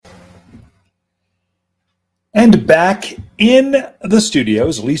And back in the studio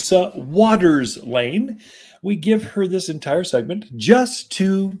is Lisa Waters-Lane. We give her this entire segment just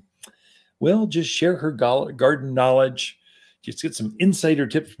to, just share her garden knowledge, just get some insider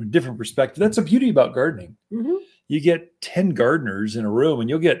tips from a different perspective. That's the beauty about gardening. Mm-hmm. You get 10 gardeners in a room and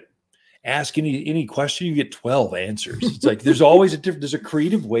you'll get ask any question, you get 12 answers. It's like there's always there's a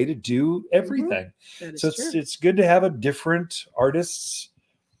creative way to do everything. Mm-hmm. So it's good to have a different artist's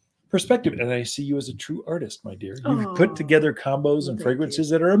perspective. And I see you as a true artist, my dear. You've put together combos and fragrances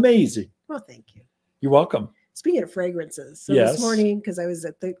that are amazing. Well, thank you. You're welcome. Speaking of fragrances, so Yes. this morning, because I was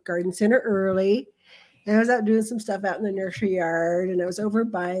at the garden center early, and I was out doing some stuff out in the nursery yard, and I was over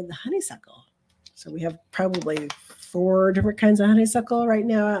by the honeysuckle. So we have probably 4 different kinds of honeysuckle right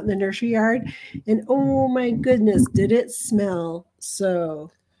now out in the nursery yard. And oh my goodness, did it smell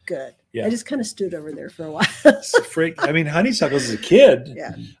so good. Yeah. I just kind of stood over there for a while. Honeysuckles as a kid.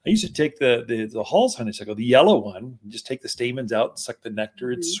 Yeah. I used to take the Hall's honeysuckle, the yellow one, just take the stamens out and suck the nectar.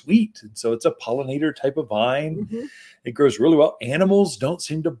 Mm-hmm. It's sweet. And so it's a pollinator type of vine. Mm-hmm. It grows really well. Animals don't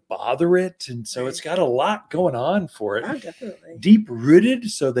seem to bother it. And so it's got a lot going on for it. Oh, definitely. Deep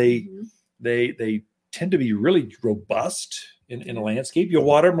rooted. So they Mm-hmm. tend to be really robust in a landscape. You'll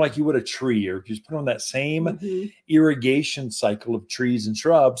water them like you would a tree, or just put on that same Mm-hmm. irrigation cycle of trees and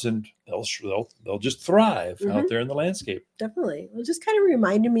shrubs, and they'll just thrive out there in the landscape. Definitely. Well, it just kind of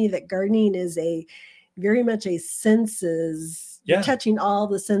reminded me that gardening is very much a senses. Yeah. You're touching all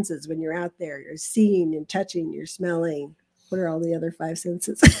the senses when you're out there. You're seeing and touching, you're smelling. What are all the other 5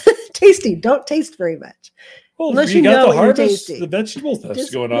 senses? Tasting. Don't taste very much. Well, Unless you you got know the what you're harvest, tasting. the vegetable stuff's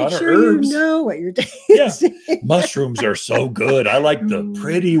Just going make on, sure or herbs. you know what you're tasting. Yeah. Mushrooms are so good. I like the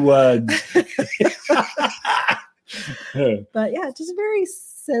pretty ones. But yeah, just very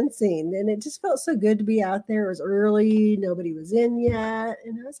sensing. And it just felt so good to be out there. It was early. Nobody was in yet.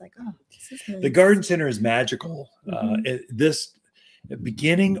 And I was like, oh, this is nice. The garden center is magical. Mhm. This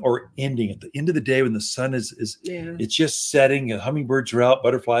beginning or ending, at the end of the day when the sun is Yeah. it's just setting, and hummingbirds are out,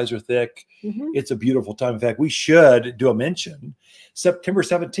 butterflies are thick. Mhm. It's a beautiful time. In fact, we should do a mention. September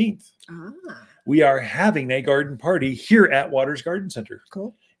 17th, Ah, we are having a garden party here at Waters Garden Center.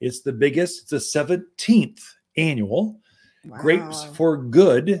 cool. It's the biggest, it's the 17th annual Wow. Grapes for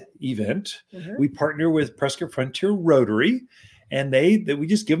Good event. Uh-huh. We partner with Prescott Frontier Rotary, and we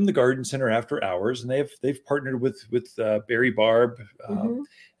just give them the garden center after hours, and they've partnered with Barry Barb, Mhm.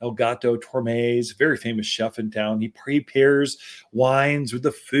 El Gato Tormes, very famous chef in town. He prepares wines with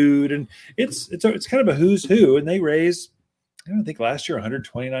the food, and it's kind of a who's who, and they raise, I think last year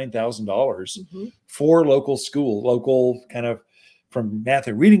 $129,000 Mhm. for local kind of from math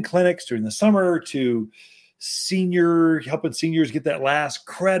and reading clinics during the summer to helping seniors get that last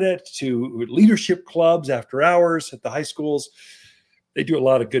credit, to leadership clubs after hours at the high schools. They do a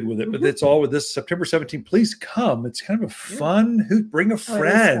lot of good with it, but it's all with this September 17th. Please come. It's kind of a fun, bring a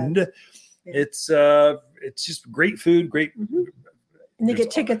friend. Yeah. It's just great food, great. Mhm. And they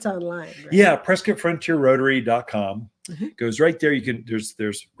get tickets online. Right? Yeah, PrescottFrontierRotary.com goes right there. You can, there's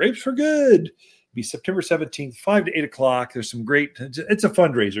Grapes for Good. It'll be September 17th, 5 to 8 o'clock. There's some great, it's a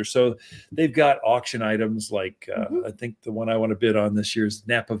fundraiser. So they've got auction items like, I think the one I want to bid on this year is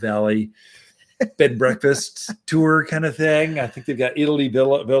Napa Valley bed and breakfast tour kind of thing. I think they've got Italy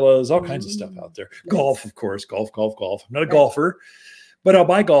villas, all kinds of stuff out there. Nice. Golf, of course, golf. I'm not a golfer, but I'll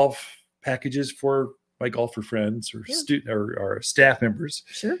buy golf packages for my golfer friends or student or staff members.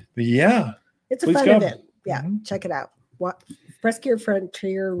 Sure. But yeah, It's a please fun come. event. Yeah. Check it out. Prescott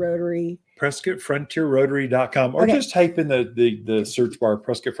Frontier Rotary. PrescottFrontierRotary.com, or Okay. just type in the search bar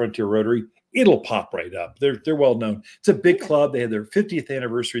Prescott Frontier Rotary. It'll pop right up. They're well known. It's a big club. They had their 50th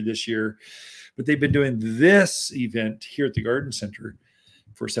anniversary this year, but they've been doing this event here at the Garden Center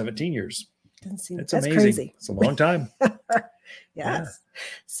for 17 years. It's That's amazing. crazy. It's a long time. Yes.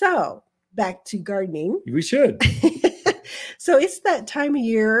 So back to gardening. We should. So it's that time of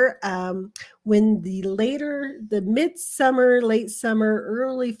year when the midsummer, late summer,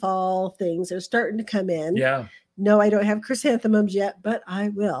 early fall things are starting to come in. Yeah. No, I don't have chrysanthemums yet, but I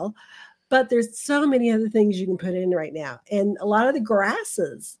will. But there's so many other things you can put in right now. And a lot of the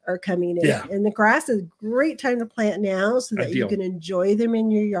grasses are coming in. Yeah. And the grass is a great time to plant now so that you Ideal. can enjoy them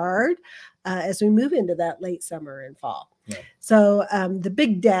in your yard as we move into that late summer and fall. Yeah. So the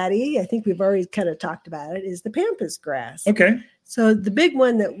big daddy, I think we've already kind of talked about it, is the pampas grass. Okay. So the big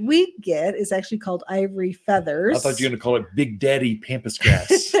one that we get is actually called ivory feathers. I thought you were going to call it Big Daddy Pampas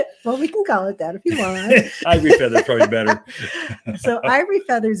grass. Well, we can call it that if you want. Ivory feather's probably better. So ivory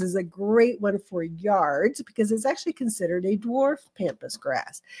feathers is a great one for yards because it's actually considered a dwarf pampas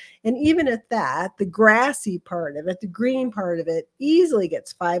grass. And even at that, the grassy part of it, the green part of it, easily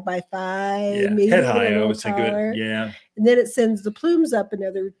gets 5 by 5, maybe head even high. a I little always think of taller. it. Yeah. And then it sends the plumes up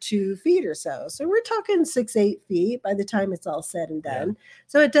another 2 feet or so. So we're talking 6-8 feet by the time it's all said and done.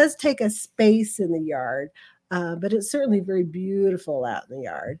 So it does take a space in the yard. But it's certainly very beautiful out in the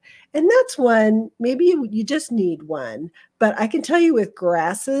yard. And that's one, maybe you just need one. But I can tell you with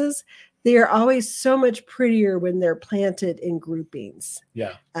grasses, they are always so much prettier when they're planted in groupings.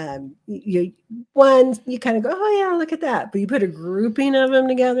 Yeah. You kind of go, oh yeah, look at that. But you put a grouping of them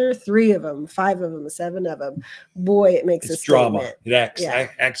together, 3 of them, 5 of them, 7 of them. Boy, it makes It's a drama. statement.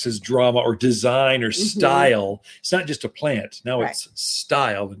 It acts as drama or design or style. It's not just a plant. Now it's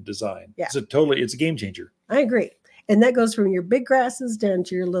style and design. Yeah. It's a game changer. I agree. And that goes from your big grasses down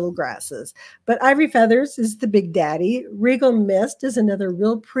to your little grasses. But ivory feathers is the big daddy. Regal mist is another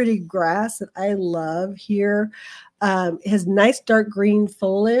real pretty grass that I love here. It has nice dark green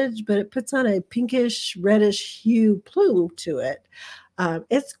foliage, but it puts on a pinkish, reddish hue plume to it.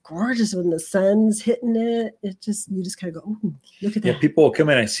 It's gorgeous when the sun's hitting it. You just kind of go, ooh, look at that. Yeah, people will come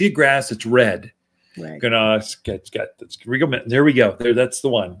in. I see a grass that's red. Right. It's got Regal Mist. There we go. That's the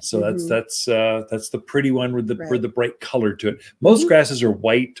one. So that's the pretty one with the bright color to it. Most grasses are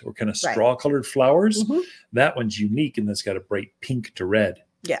white or kind of straw colored flowers. That one's unique and that's got a bright pink to red.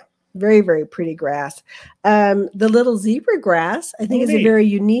 Yeah. Very, very pretty grass. The little zebra grass, I think, is a very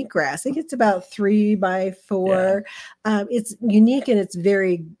unique grass. I think it's about 3 by 4. Yeah. It's unique in its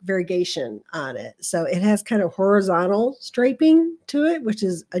variegation on it. So it has kind of horizontal striping to it, which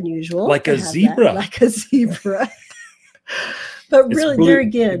is unusual. Like a zebra. Like a zebra. But it's really, blue, there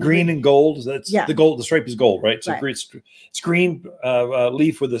again, green and gold. That's the gold. The stripe is gold, right? So it's green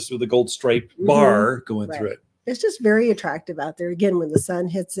leaf with a gold stripe bar going through it. It's just very attractive out there. Again, when the sun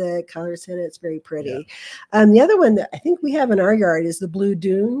hits it, colors hit it, it's very pretty. Yeah. The other one that I think we have in our yard is the blue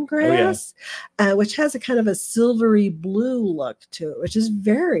dune grass, which has a kind of a silvery blue look to it, which is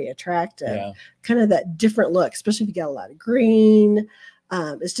very attractive. Yeah. Kind of that different look, especially if you got a lot of green.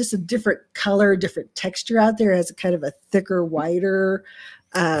 It's just a different color, different texture out there. It has a kind of a thicker, whiter.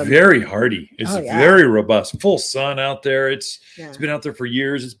 Very hardy. It's very robust. Full sun out there. It's been out there for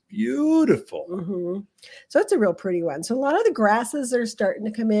years. It's beautiful. Mm-hmm. So it's a real pretty one. So a lot of the grasses are starting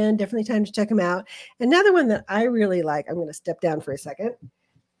to come in. Definitely time to check them out. Another one that I really like. I'm going to step down for a second.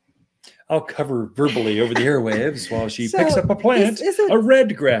 I'll cover verbally over the airwaves while she picks up a plant, a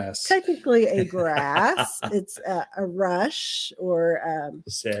red grass. Technically a grass. It's a rush or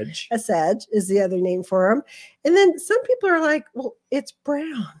sedge. A sedge is the other name for them. And then some people are like, well, it's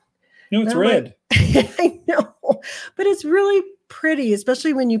brown. No, it's red. Like, I know, but it's really pretty,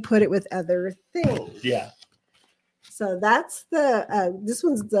 especially when you put it with other things. Yeah. So that's this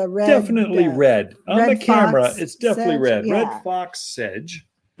one's the red. Definitely red. On red the camera, fox it's definitely sedge. red. Yeah. Red fox sedge.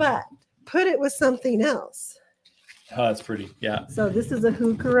 But put it with something else. Oh, that's pretty. Yeah. So this is a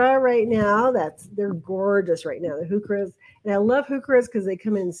heuchera right now. They're gorgeous right now. The heucheras. And I love heucheras because they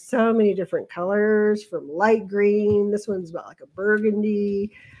come in so many different colors, from light green. This one's about like a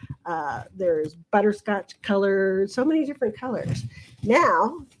burgundy. There's butterscotch colors, so many different colors.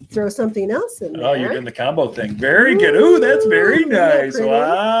 Now, throw something else in there. Oh, you're doing the combo thing. Very good. Ooh, that's very nice.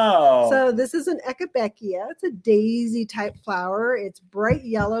 Wow. So this is an echinacea. It's a daisy type flower. It's bright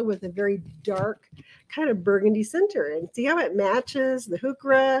yellow with a very dark kind of burgundy center. And see how it matches the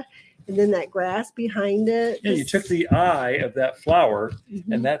heuchera and then that grass behind it. Yeah, you took the eye of that flower,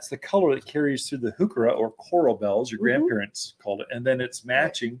 and that's the color that carries through the heuchera or coral bells, your grandparents called it. And then it's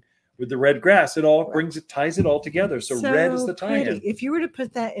matching with the red grass. It all ties it all together. So red is the tie-in. If you were to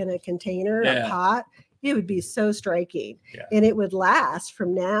put that in a container, a pot, it would be so striking. Yeah. And it would last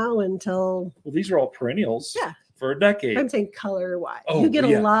from now until... Well, these are all perennials for a decade. I'm saying color-wise. You get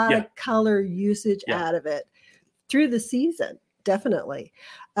a lot of color usage out of it through the season. Definitely.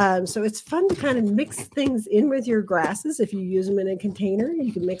 So it's fun to kind of mix things in with your grasses. If you use them in a container,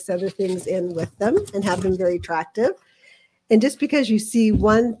 you can mix other things in with them and have them very attractive. And just because you see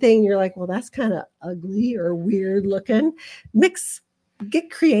one thing, you're like, well, that's kind of ugly or weird looking.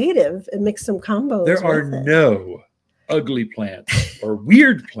 Get creative and mix some combos. There are no ugly plants or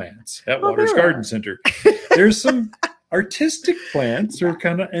weird plants at Waters Garden Center. There's some artistic plants. They're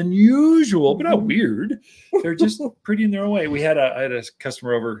kind of unusual, but not weird. They're just pretty in their own way. I had a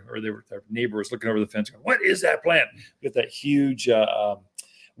customer over, or their neighbor was looking over the fence going, what is that plant? With that huge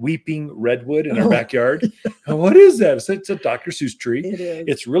weeping redwood in our Oh. backyard. And what is that? It's a Dr. Seuss tree. It is.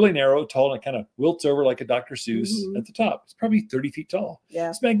 It's really narrow, tall, and it kind of wilts over like a Dr. Seuss Mhm. at the top. It's probably 30 feet tall. Yeah.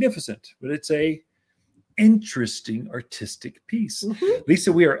 It's magnificent, but it's a interesting artistic piece. Mhm.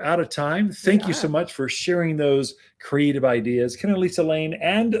 Lisa, we are out of time. Thank you so are. much for sharing those creative ideas. Ken and Lisa Lane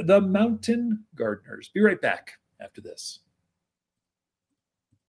and the Mountain Gardeners. Be right back after this.